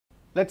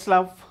Let's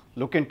now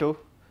look into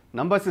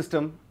number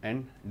system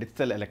and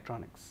digital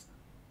electronics.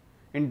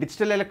 In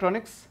digital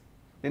electronics,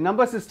 the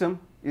number system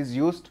is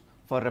used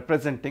for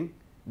representing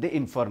the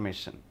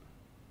information.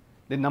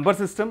 The number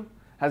system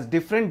has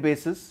different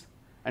bases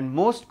and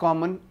most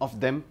common of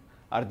them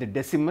are the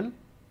decimal,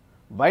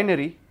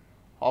 binary,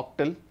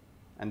 octal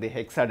and the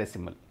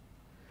hexadecimal.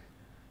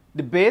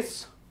 The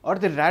base or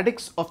the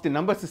radix of the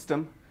number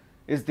system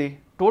is the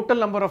total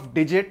number of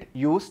digits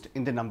used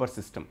in the number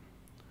system.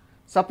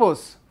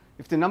 Suppose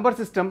if the number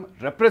system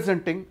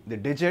representing the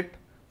digit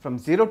from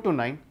 0 to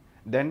 9,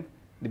 then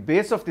the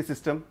base of the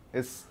system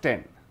is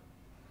 10.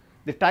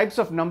 The types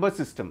of number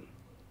system.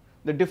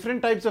 The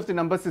different types of the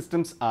number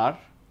systems are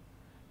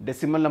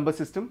decimal number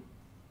system,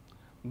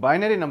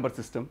 binary number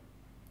system,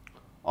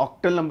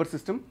 octal number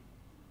system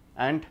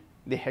and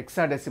the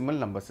hexadecimal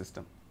number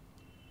system.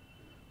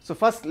 So,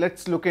 first let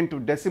us look into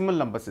decimal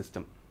number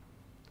system.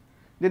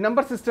 The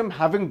number system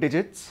having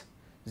digits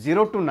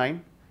 0 to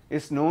 9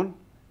 is known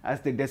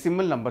as the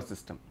decimal number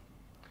system,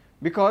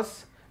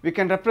 because we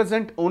can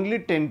represent only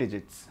 10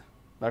 digits,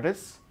 that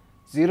is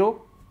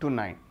 0 to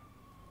 9.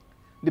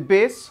 The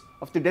base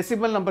of the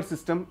decimal number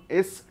system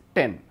is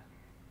 10.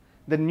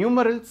 The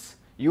numerals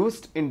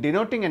used in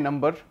denoting a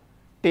number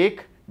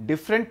take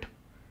different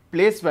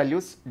place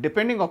values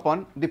depending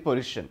upon the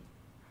position.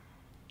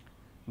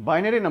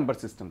 Binary number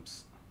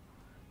systems.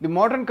 The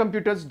modern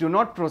computers do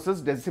not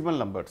process decimal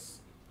numbers.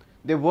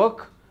 They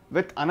work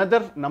with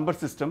another number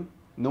system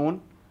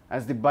known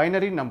as the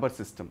binary number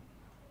system,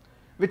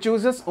 which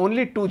uses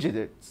only 2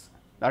 digits,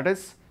 that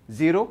is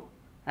 0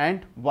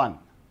 and 1.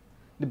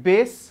 The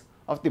base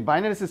of the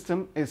binary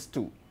system is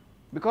 2,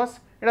 because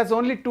it has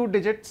only 2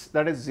 digits,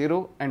 that is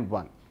 0 and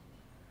 1.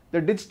 The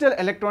digital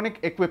electronic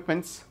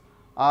equipments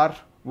are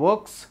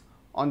works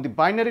on the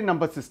binary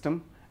number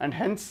system, and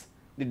hence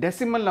the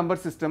decimal number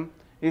system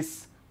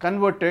is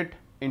converted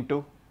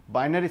into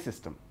binary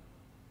system.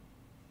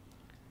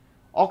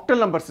 Octal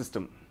number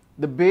system.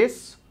 The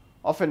base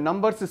of a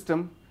number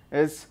system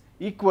is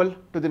equal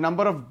to the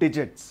number of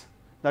digits,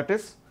 that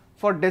is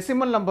for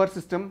decimal number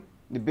system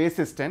the base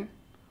is 10,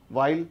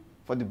 while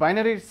for the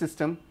binary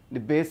system the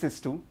base is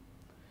 2.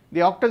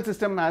 The octal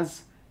system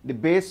has the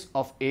base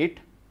of 8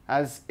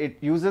 as it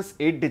uses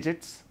 8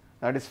 digits,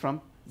 that is from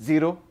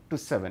 0 to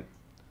 7.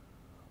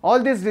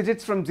 All these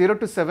digits from 0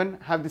 to 7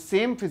 have the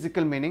same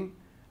physical meaning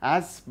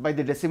as by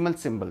the decimal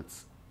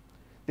symbols.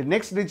 The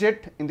next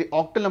digit in the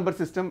octal number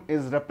system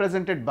is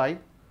represented by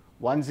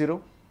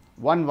 10,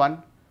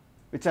 11,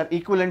 which are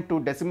equivalent to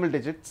decimal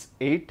digits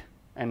 8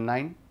 and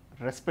 9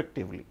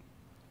 respectively.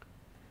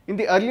 In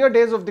the earlier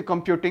days of the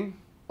computing,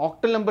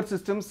 octal number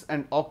systems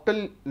and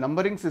octal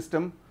numbering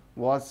system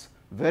was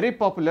very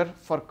popular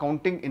for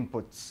counting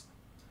inputs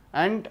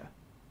and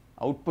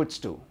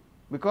outputs too,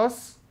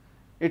 because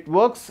it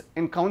works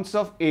in counts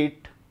of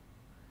 8.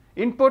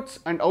 Inputs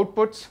and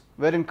outputs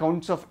were in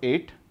counts of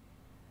 8,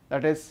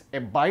 that is a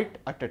byte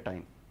at a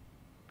time.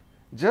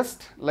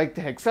 Just like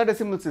the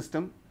hexadecimal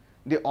system,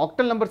 the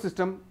octal number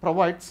system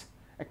provides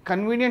a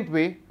convenient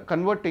way of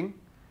converting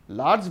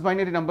large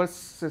binary number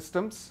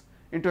systems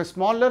into a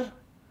smaller,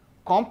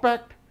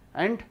 compact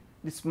and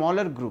the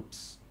smaller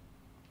groups.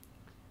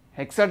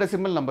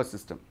 Hexadecimal number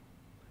system.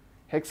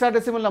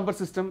 Hexadecimal number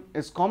system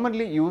is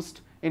commonly used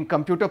in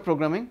computer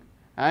programming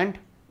and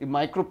the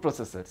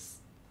microprocessors.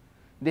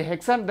 The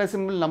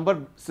hexadecimal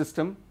number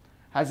system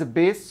has a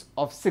base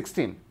of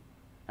 16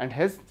 and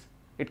hence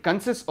it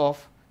consists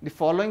of the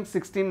following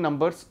 16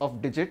 numbers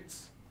of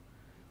digits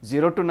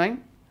 0 to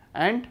 9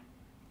 and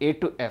A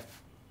to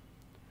F.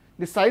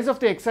 The size of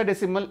the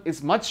hexadecimal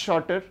is much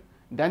shorter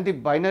than the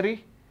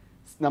binary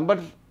number,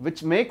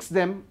 which makes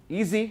them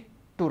easy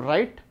to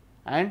write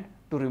and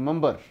to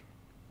remember.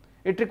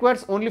 It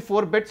requires only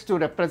 4 bits to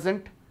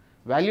represent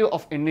value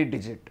of any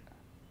digit.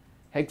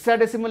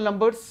 Hexadecimal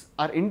numbers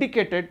are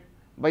indicated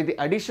by the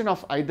addition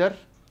of either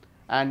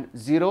an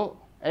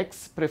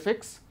 0x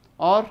prefix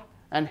or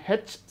an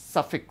h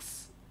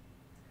suffix.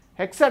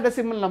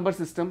 Hexadecimal number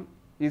system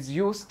is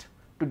used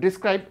to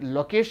describe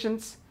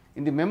locations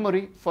in the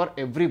memory for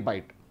every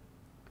byte.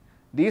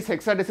 These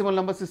hexadecimal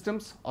number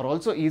systems are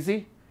also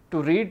easy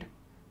to read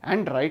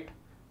and write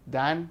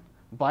than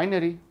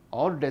binary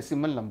or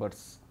decimal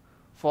numbers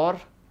for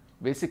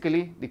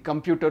basically the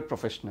computer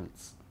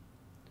professionals.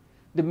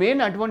 The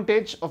main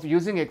advantage of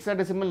using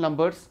hexadecimal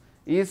numbers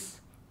is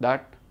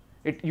that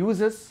it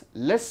uses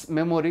less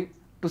memory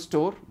to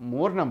store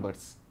more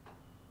numbers.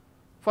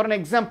 For an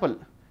example,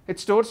 it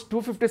stores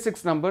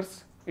 256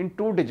 numbers in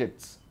 2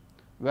 digits,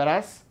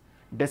 whereas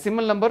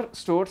decimal number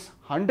stores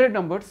 100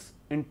 numbers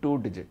in 2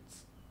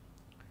 digits.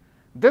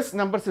 This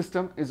number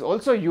system is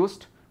also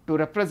used to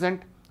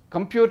represent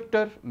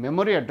computer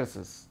memory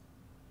addresses.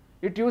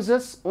 It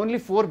uses only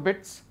 4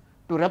 bits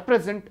to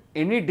represent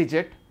any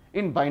digit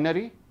in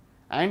binary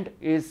and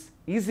is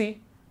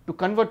easy to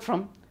convert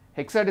from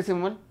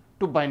hexadecimal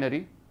to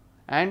binary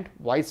and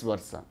vice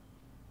versa.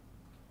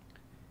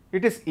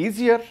 It is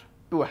easier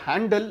to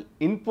handle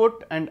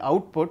input and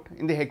output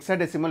in the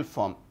hexadecimal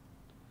form.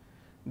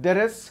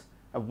 There is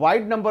a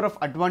wide number of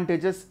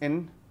advantages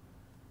in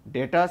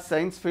data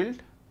science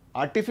field,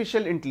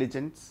 artificial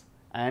intelligence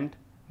and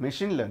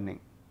machine learning.